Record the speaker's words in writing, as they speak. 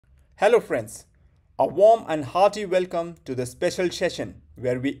Hello friends, a warm and hearty welcome to the special session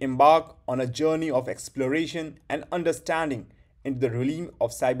where we embark on a journey of exploration and understanding into the realm of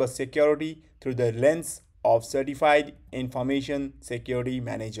cybersecurity through the lens of Certified Information Security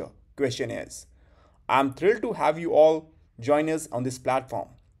Manager questionnaires. I'm thrilled to have you all join us on this platform.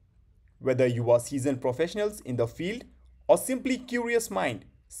 Whether you are seasoned professionals in the field or simply curious mind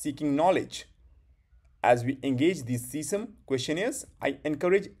seeking knowledge, as we engage these CISM questionnaires, I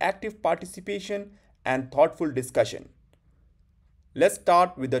encourage active participation and thoughtful discussion. Let's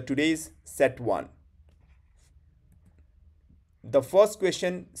start with today's set 1. The first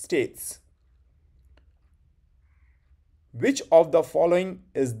question states, which of the following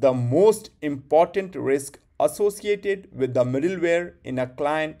is the most important risk associated with the middleware in a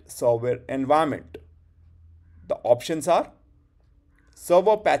client-server environment? The options are: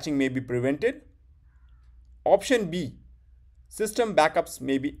 server patching may be prevented. Option B, system backups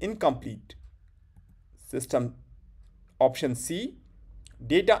may be incomplete. Option C,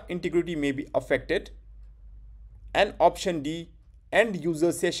 data integrity may be affected. And option D, end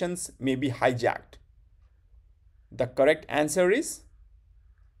user sessions may be hijacked. The correct answer is,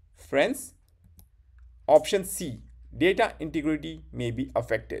 friends, option C, data integrity may be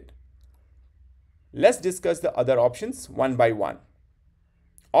affected. Let's discuss the other options one by one.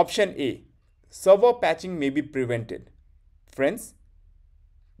 Option A, server patching may be prevented. Friends,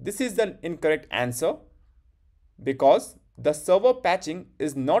 this is the incorrect answer because the server patching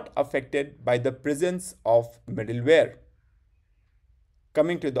is not affected by the presence of middleware.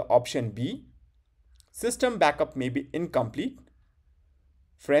 Coming to the option B, system backup may be incomplete.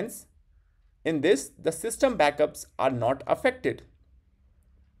 Friends, in this, the system backups are not affected.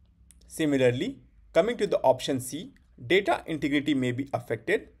 Similarly, coming to the option C, data integrity may be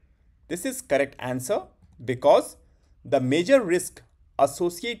affected. This is correct answer because the major risk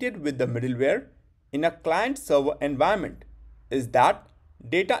associated with the middleware in a client-server environment is that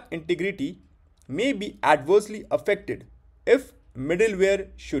data integrity may be adversely affected if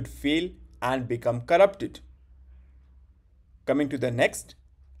middleware should fail and become corrupted. Coming to the next,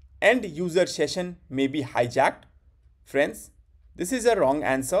 end user session may be hijacked. Friends, this is a wrong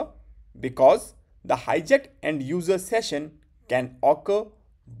answer because the hijacked end user session can occur,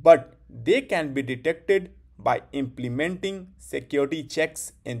 but they can be detected by implementing security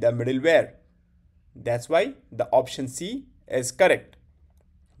checks in the middleware. That's why the option C is correct.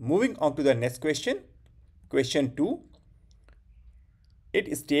 Moving on to the next question, question 2.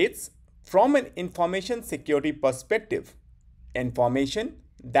 It states, from an information security perspective, information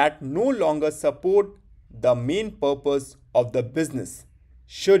that no longer support the main purpose of the business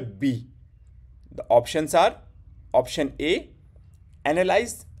should be. The options are: option A,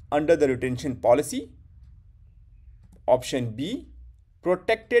 analyzed under the retention policy. Option B,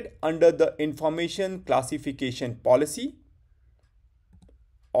 protected under the information classification policy.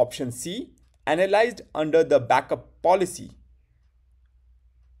 Option C, analyzed under the backup policy.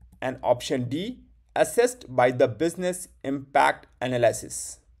 And option D, assessed by the business impact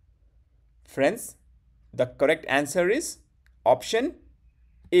analysis. Friends, the correct answer is option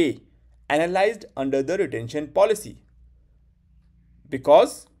A, analyzed under the retention policy,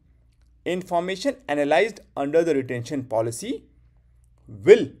 because information analyzed under the retention policy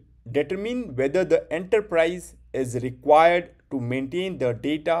will determine whether the enterprise is required to maintain the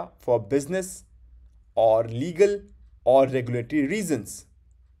data for business or legal or regulatory reasons.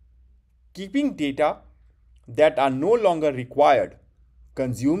 Keeping data that are no longer required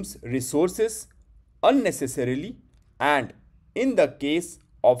consumes resources unnecessarily and, in the case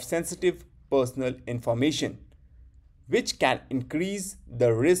of sensitive personal information, which can increase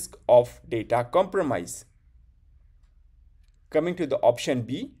the risk of data compromise. Coming to the option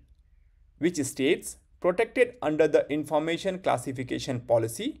B, which states protected under the information classification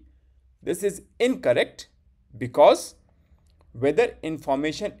policy, this is incorrect because whether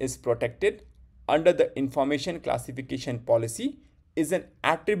information is protected under the information classification policy is an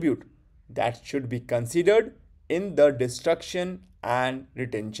attribute that should be considered in the destruction and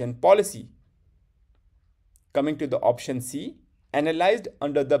retention policy. Coming to the option C, analyzed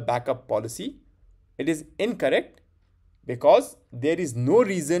under the backup policy, it is incorrect because there is no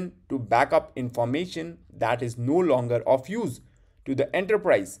reason to back up information that is no longer of use to the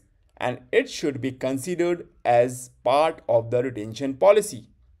enterprise, and it should be considered as part of the retention policy.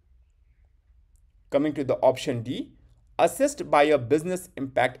 Coming to the option D, assessed by a business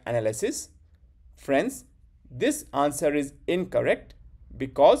impact analysis. Friends, this answer is incorrect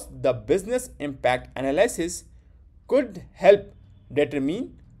because the business impact analysis could help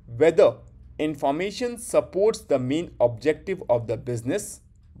determine whether information supports the main objective of the business,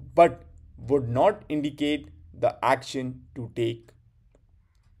 but would not indicate the action to take.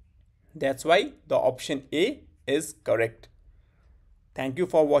 That's why the option A is correct. Thank you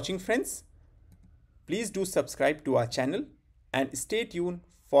for watching, friends. Please do subscribe to our channel and stay tuned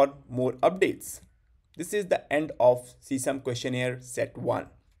for more updates. This is the end of CISM questionnaire set 1.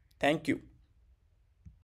 Thank you.